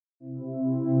I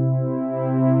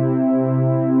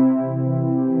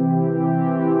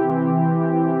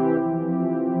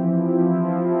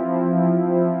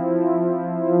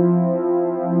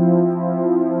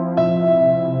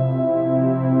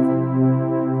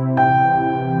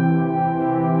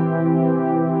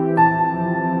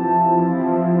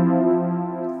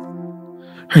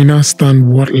now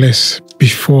stand worthless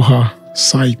before her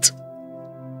sight.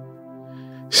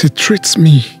 She treats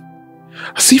me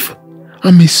as if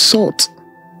I'm a salt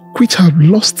which have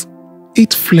lost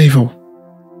its flavor.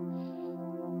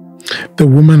 The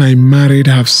woman I married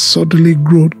have suddenly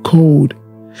grown cold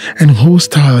and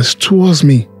hostile towards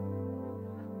me.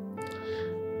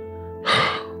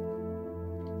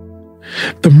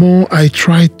 The more I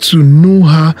try to know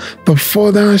her, the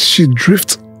further she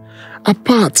drifts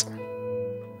apart.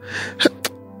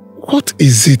 What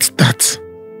is it that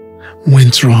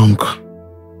went wrong?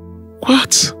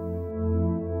 What?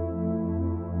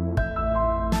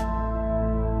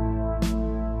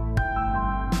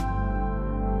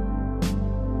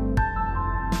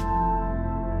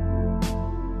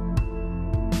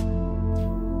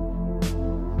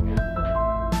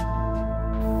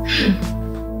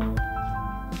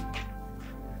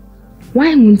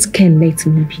 Why won't Ken let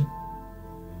me be?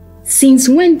 Since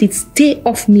when did stay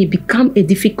off me become a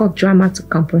difficult drama to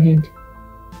comprehend?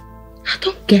 I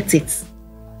don't get it.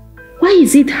 Why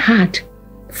is it hard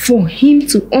for him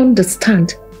to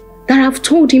understand that I've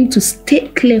told him to stay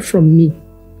clear from me?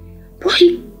 But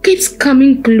he keeps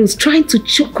coming close, trying to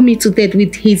choke me to death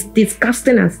with his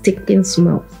disgusting and stinking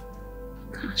smell.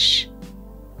 Gosh.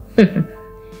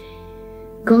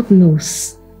 God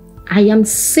knows. I am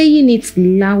saying it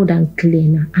loud and clear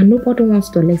now, and nobody wants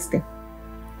to listen.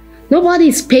 Nobody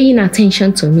is paying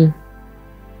attention to me.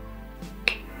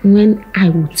 When I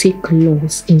will take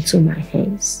laws into my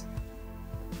hands,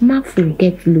 mouth will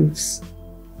get loose,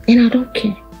 and I don't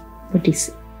care what they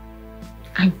say.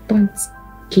 I don't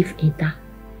give a damn.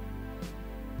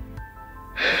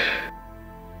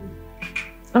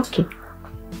 Okay,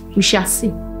 we shall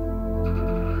see.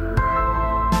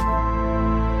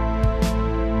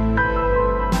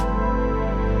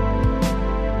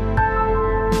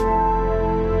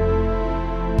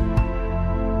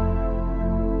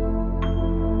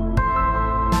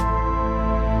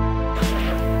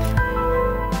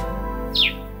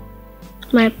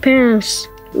 My parents,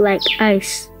 like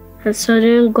ice, have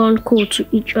suddenly gone cold to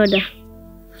each other.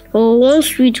 Our one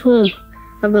sweet home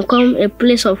has become a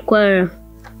place of quarrel.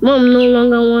 Mom no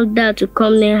longer wants Dad to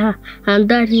come near her, and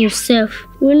Dad himself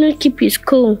will not keep his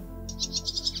cool.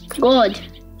 God,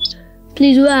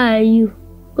 please, where are you?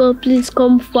 God, please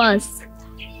come fast.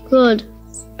 God,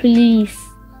 please,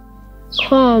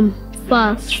 come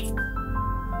fast.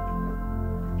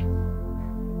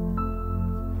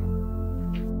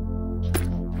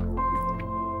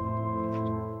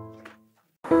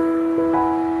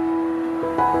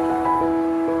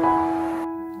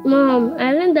 Mom,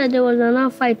 I learned that there was another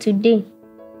fight today.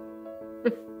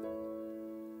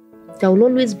 There will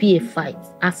always be a fight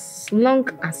as long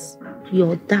as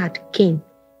your dad, Ken,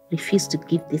 refused to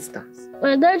give distance.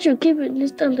 My dad should keep a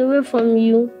distance away from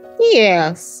you.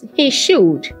 Yes, he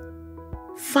should.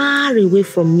 Far away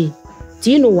from me.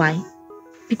 Do you know why?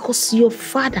 Because your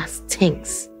father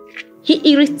stinks.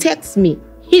 He irritates me.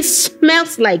 He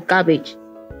smells like garbage.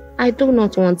 I do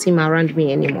not want him around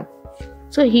me anymore.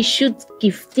 So he should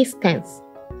give distance.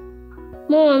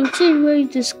 Mom, see where you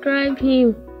describe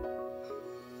him.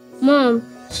 Mom,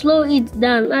 slow it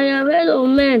down. I have heard of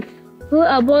men who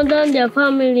abandon their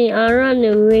family and run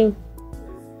away.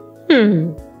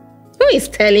 Who is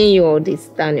telling you all this,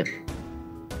 Daniel?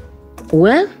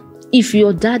 Well, if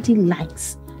your daddy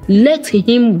likes, let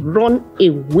him run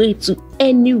away to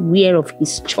anywhere of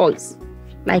his choice.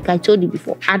 Like I told you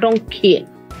before, I don't care.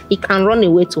 He can run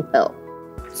away to hell.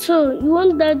 So, you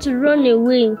want Dad to run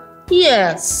away?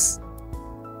 Yes.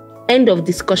 End of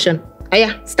discussion.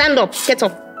 Aya, stand up, get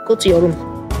up, go to your room.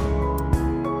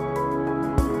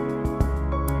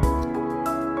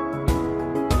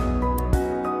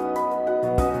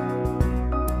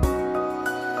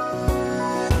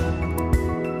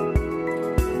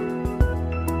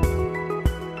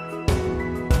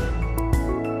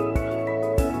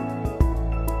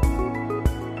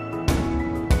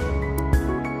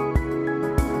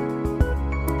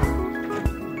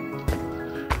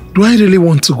 Do I really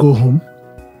want to go home?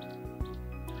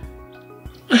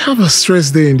 I have a stress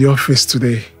day in the office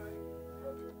today.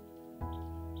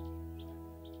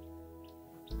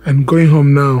 And going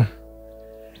home now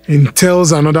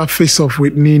entails another face-off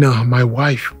with Nina, my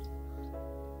wife.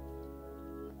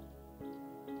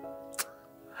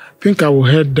 I think I will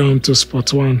head down to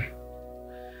Spot 1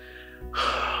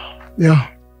 Yeah.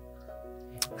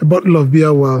 A bottle of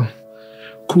beer will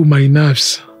cool my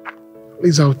nerves. At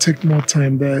least I'll take more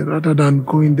time there rather than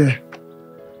going there.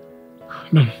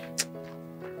 No.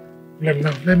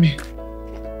 Let me.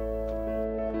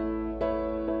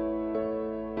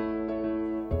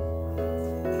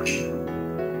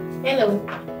 Hello.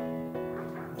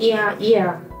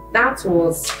 Yeah. That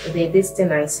was this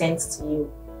thing I sent to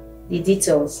you. The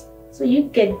details. So you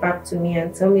get back to me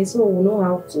and tell me so we'll know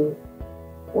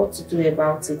what to do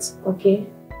about it, okay?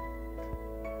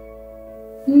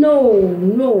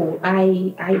 No,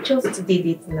 I just did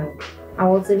it now. I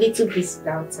was a little busy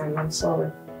that time, I'm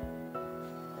sorry.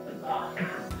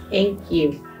 Thank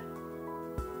you.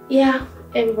 Yeah,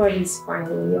 everybody's fine,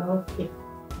 you're okay.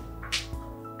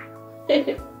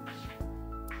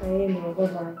 I know,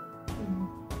 bye-bye.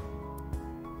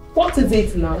 What is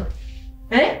it now?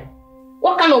 Eh?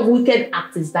 What kind of wicked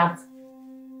act is that?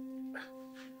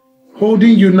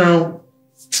 Holding you now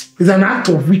is an act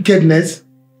of wickedness.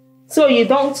 So you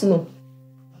don't know?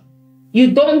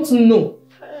 You don't know?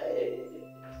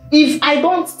 If I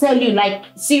don't tell you, like,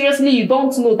 seriously, you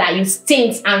don't know that you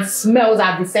stink and smells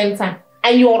at the same time,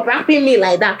 and you're wrapping me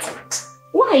like that.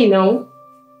 Why now?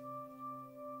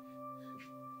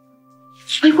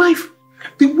 My wife,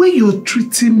 the way you're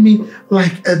treating me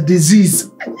like a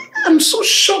disease, I'm so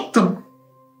shocked.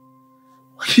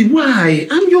 Why?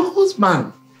 I'm your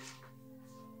husband.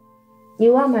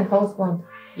 You are my husband.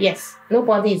 Yes,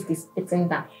 nobody is disputing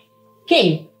that.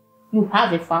 King, you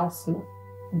have a foul smell.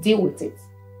 Deal with it.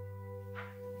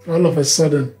 All of a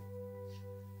sudden,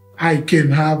 I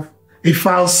can have a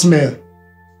foul smell.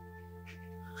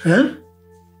 Huh?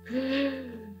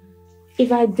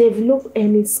 If I develop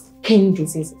any skin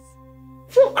diseases,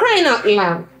 for crying out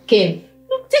loud, Ken,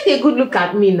 look, take a good look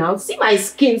at me now. See my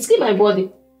skin, see my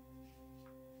body.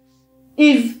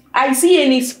 If I see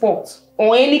any spot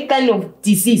or any kind of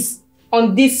disease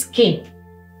on this skin,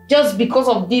 just because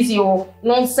of this your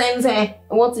nonsense,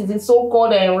 what is it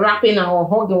so-called wrapping or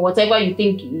hugging, whatever you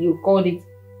think you called it,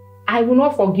 I will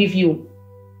not forgive you.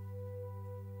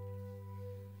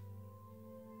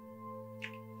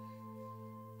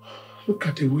 Look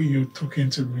at the way you're talking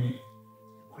to me.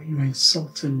 When you're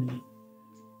insulting me.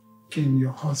 King,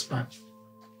 your husband.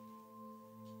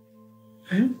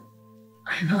 I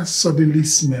now suddenly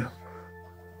smell.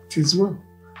 It is well.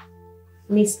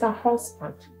 Mr.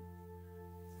 Husband,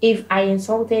 if I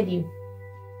insulted you,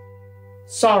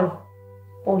 sorry,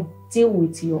 or deal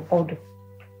with your order.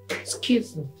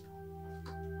 Excuse me.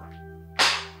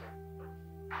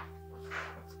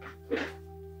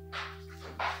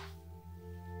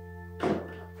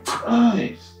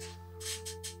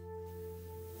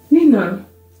 Nina,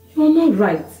 you're not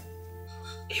right.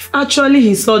 If actually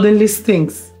he suddenly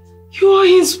stinks, you are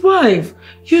his wife.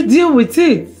 You deal with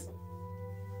it.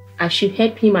 I should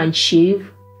help him and shave?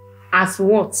 As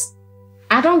what?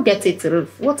 I don't get it,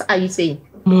 Ruth. What are you saying?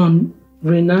 Come on,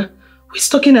 Rena. We're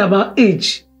talking about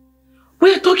age.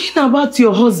 We're talking about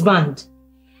your husband.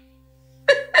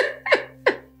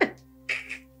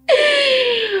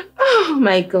 Oh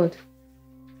my God.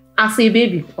 As a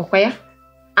baby, okay?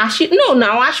 I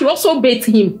should also bathe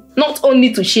him, not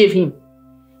only to shave him.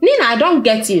 Nina, I don't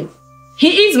get you. He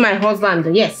is my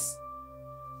husband, yes.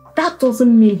 That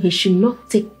doesn't mean he should not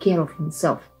take care of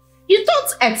himself. You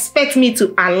don't expect me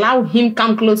to allow him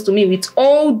come close to me with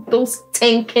all those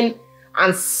stinking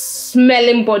and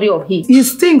smelling body of his. He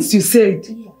stinks, you said.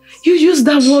 Yes. You use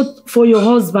that word for your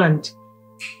husband.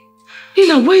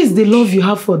 Nina, where is the love you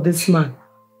have for this man?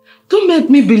 Don't make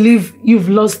me believe you've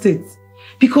lost it.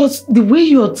 Because the way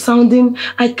you're sounding,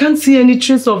 I can't see any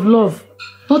trace of love.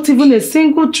 Not even a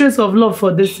single trace of love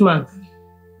for this man.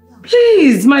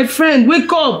 Please, my friend,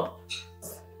 wake up.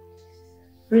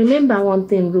 Remember one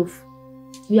thing, Ruth.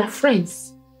 We are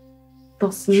friends.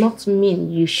 Does not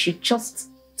mean you should just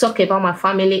talk about my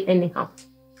family anyhow.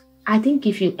 I didn't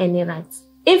give you any rights.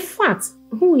 In fact,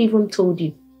 who even told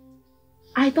you?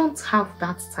 I don't have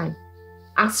that time.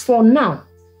 As for now,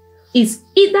 it's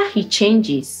either he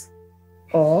changes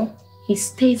or he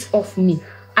stays off me.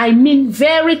 I mean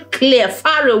very clear,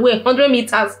 far away, 100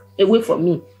 meters away from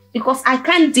me. Because I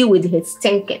can't deal with his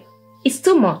stinking. It's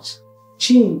too much.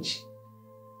 Change.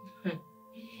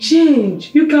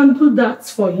 Change. You can do that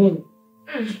for him.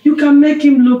 You can make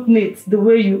him look neat the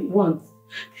way you want.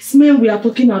 These men we are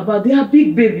talking about, they are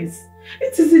big babies.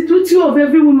 It is the duty of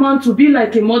every woman to be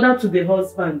like a mother to the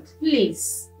husband.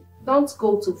 Please, don't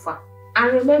go too far.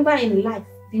 And remember in life,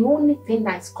 the only thing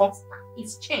that is constant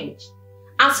is change.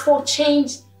 As for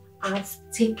change, I've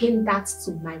taken that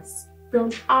to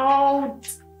myself out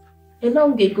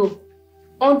long ago.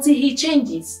 Until he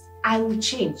changes, I will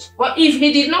change. But if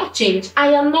he did not change,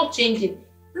 I am not changing.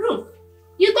 Look,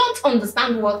 you don't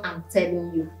understand what I'm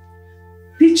telling you.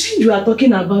 The change we are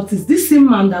talking about is this same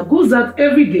man that goes out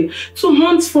every day to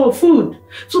hunt for food,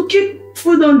 to keep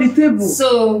food on the table.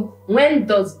 So, when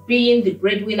does being the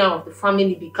breadwinner of the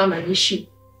family become an issue?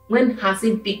 When has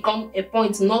it become a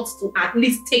point not to at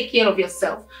least take care of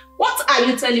yourself? What are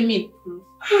you telling me?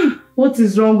 What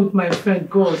is wrong with my friend?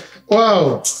 God.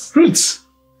 Wow, Ruth,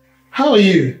 how are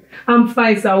you? I'm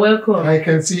fine, sir. Welcome. I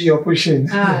can see you're pushing.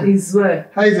 He's well.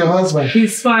 How is your husband?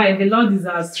 He's fine. The Lord is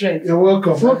our strength. You're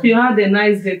welcome. Hope you had a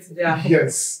nice day today.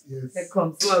 Yes, yes.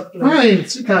 Welcome. Welcome. Fine,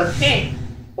 sweetheart. Hey,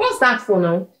 what's that for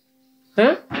now?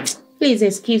 Huh? Please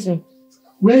excuse me.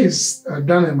 Where is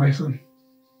Daniel, my son?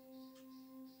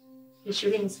 You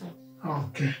should be inside. Oh,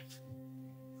 okay.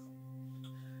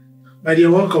 But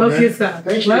you're welcome. Okay, sir.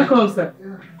 Thank you. Welcome, sir.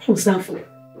 What's that for?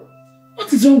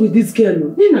 What is wrong with this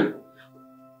girl, Nina?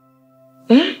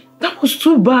 That was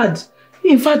too bad.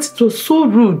 In fact, it was so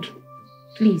rude.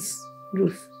 Please,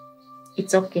 Ruth,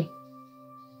 it's okay.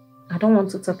 I don't want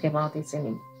to talk about this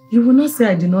anymore. You will not say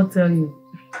I did not tell you.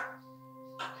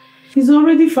 It's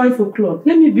already 5 o'clock.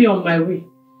 Let me be on my way.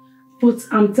 But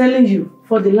I'm telling you,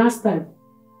 for the last time,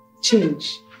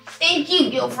 change. Thank you,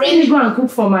 Let me girlfriend. go and cook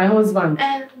for my husband.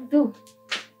 Do.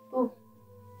 Oh,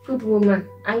 good woman.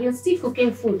 And you're still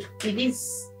cooking food with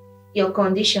this, your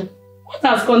condition. What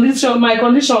has my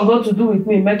condition got to do with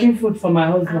me making food for my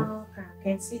husband? Oh, okay. I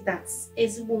can see that.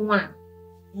 It's woman.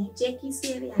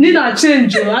 Nina,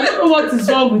 change, oh. I don't know what is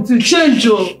wrong with you. Change,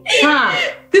 oh.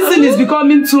 This thing is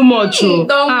becoming too much, oh.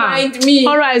 Don't mind me.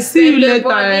 Alright, see you later.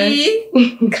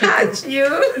 Catch you.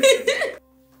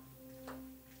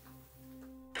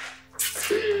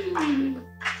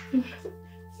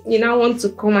 You now want to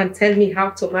come and tell me how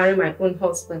to marry my own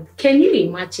husband. Can you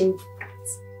imagine that?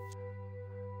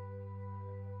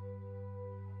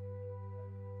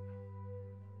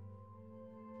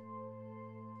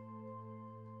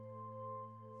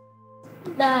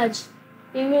 Dad,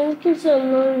 you've been looking so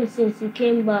lonely since you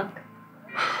came back.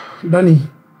 Danny,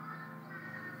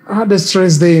 I had a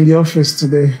stress day in the office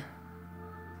today.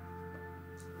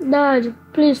 Dad,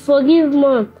 please forgive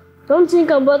Mom. Don't think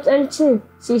about anything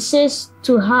she says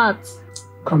to heart.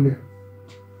 Come here.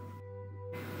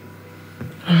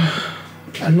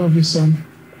 I love you, son.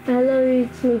 I love you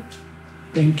too.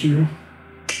 Thank you.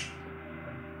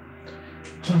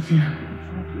 Love you.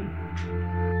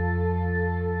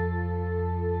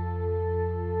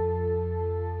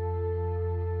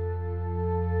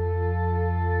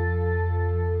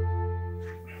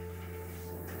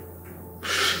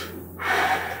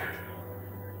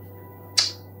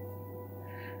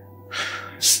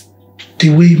 The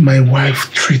way my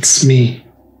wife treats me.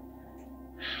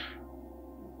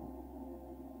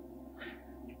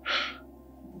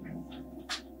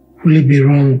 Will it be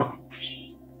wrong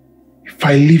if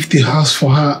I leave the house for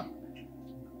her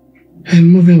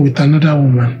and move in with another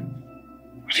woman?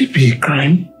 Would it be a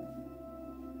crime?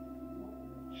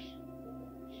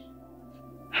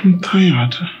 I'm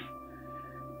tired.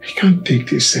 I can't take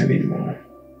this anymore.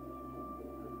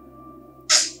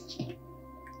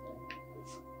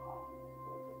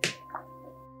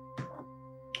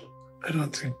 I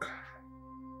don't think.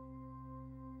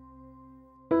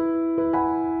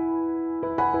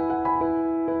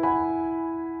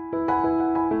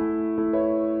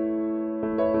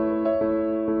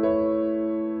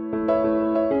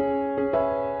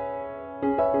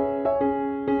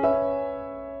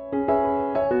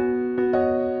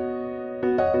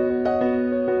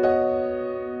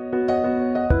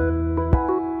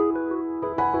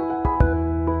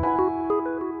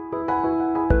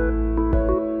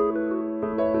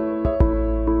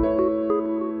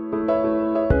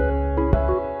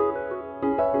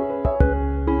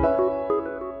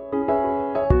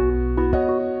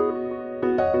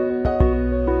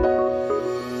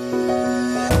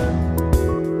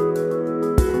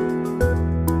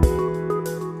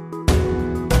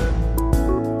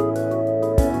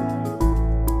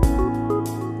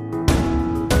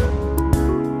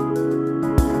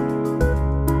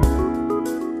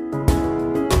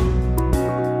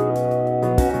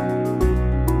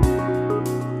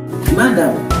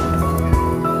 Madam.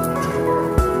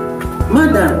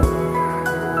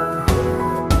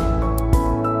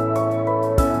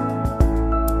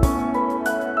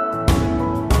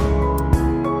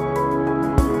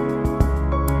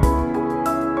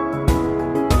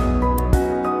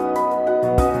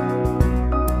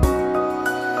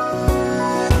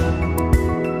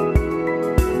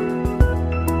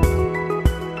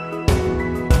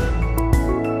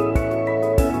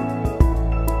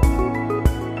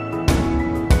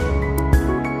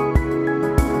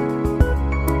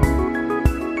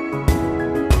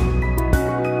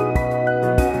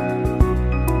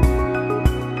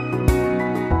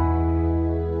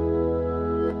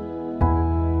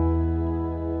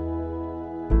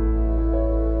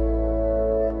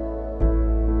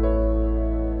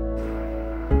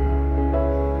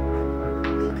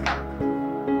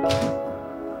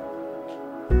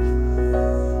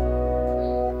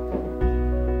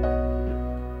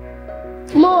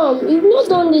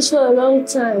 this for a long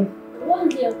time.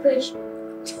 What's the occasion?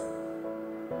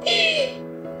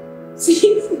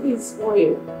 See, this for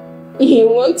you. You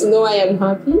want to know why I'm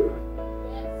happy?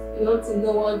 You want to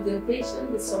know what the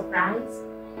occasion, the surprise?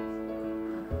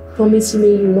 Promise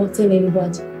me you will not tell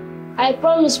anybody. I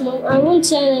promise, Mom, I won't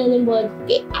tell anybody.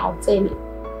 Okay, I'll tell you.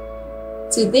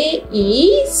 Today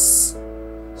is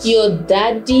your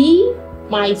daddy,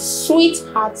 my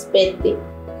sweetheart's birthday.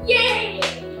 Yay!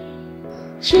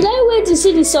 Should I wait to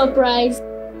see the surprise?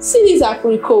 See this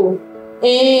Apricot.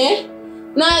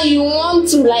 Now you want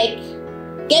to like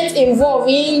get involved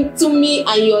into me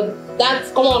and your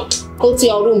dad. Come on, go to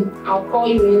your room. I'll call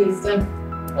you when it's done.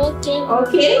 Okay.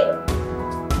 Okay?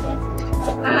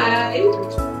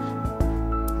 Bye.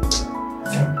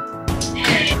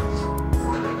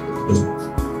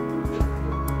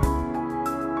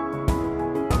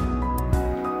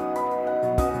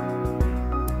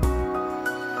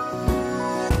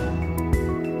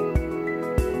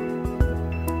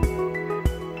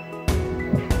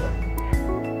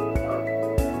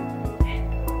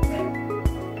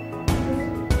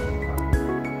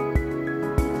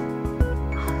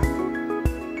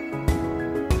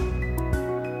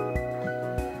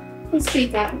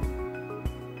 Sweetheart,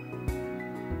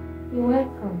 you're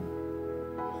welcome.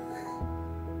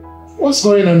 What's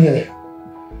going on here?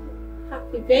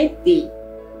 Happy birthday.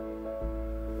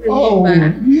 Oh,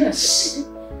 Remember? yes.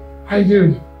 I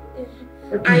do.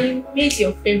 I made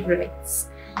your favorites.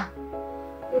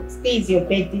 Today is your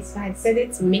birthday, so I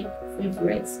decided to make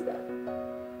favorites.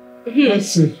 Let's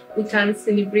see. We can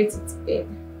celebrate it together.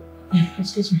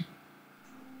 Excuse me.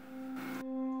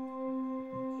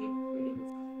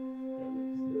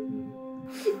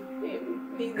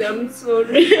 I'm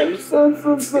sorry. I'm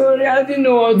so sorry. I didn't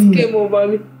know what came over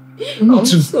me. Me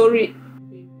too. Sorry.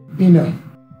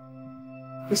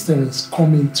 This thing is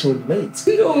coming too late.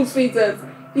 No, sweetheart.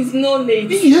 It's not late.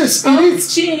 Yes, it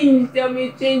is. Changed. I'm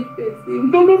a changed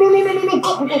person. No.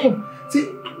 Come. See,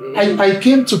 I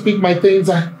came to pick my things.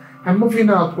 I'm moving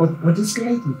out with this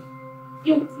lady.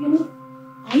 You know,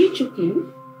 are you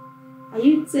joking? Are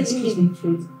you telling me the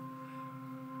truth?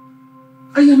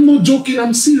 I am not joking.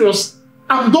 I'm serious.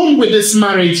 I'm done with this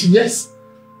marriage, yes?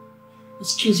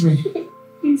 Excuse me.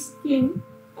 Please, King.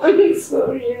 I'm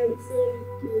sorry. I'm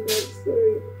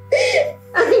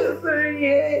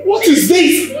sorry. What is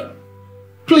this?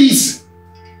 Please.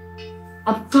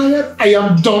 I'm tired. I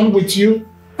am done with you.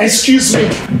 Excuse me.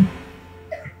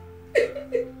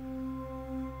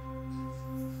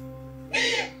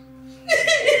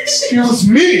 Excuse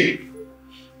me.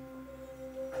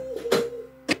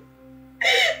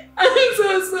 I'm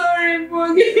so sorry.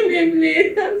 Forgive me,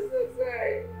 please. I'm so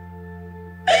sorry.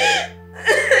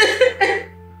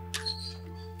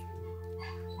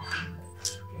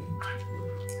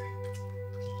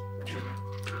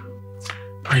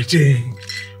 My dear,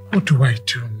 what do I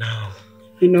do now?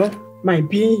 You know, my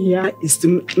being here is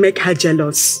to make her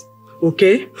jealous,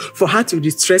 okay? For her to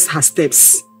retrace her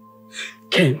steps.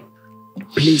 Ken,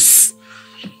 please,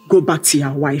 go back to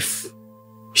your wife.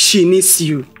 She needs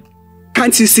you.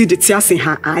 Can't you see the tears in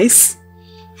her eyes?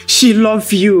 She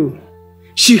loves you.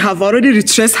 She have already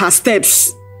retraced her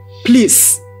steps.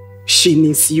 Please, she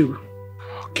needs you.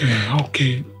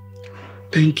 Okay.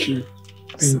 Thank you.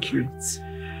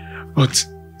 But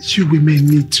you women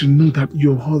need to know that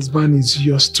your husband is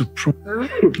yours to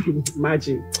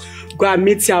Imagine. Go and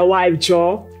meet your wife,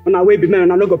 Joe. On our way, be man,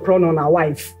 and I'm not going to prawn on our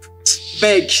wife.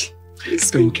 Beg.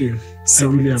 Thank you. I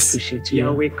really appreciate you.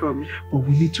 You're welcome. But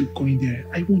we need to go in there.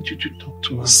 I want you to talk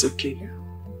to her. It's okay.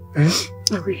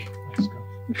 Sorry. Let's go.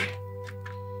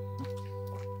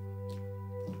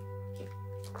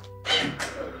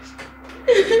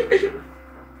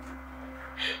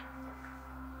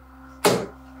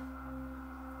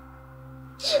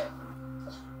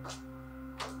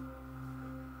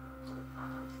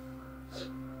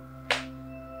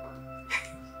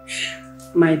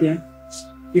 My dear,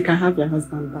 you can have your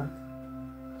husband back.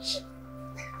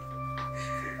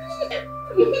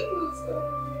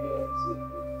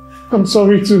 I'm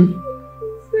sorry too.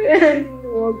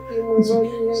 It's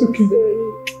okay.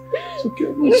 It's okay.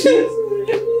 I'm sorry.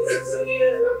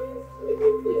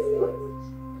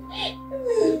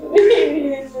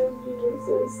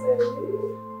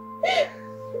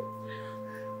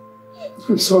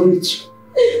 I'm sorry too.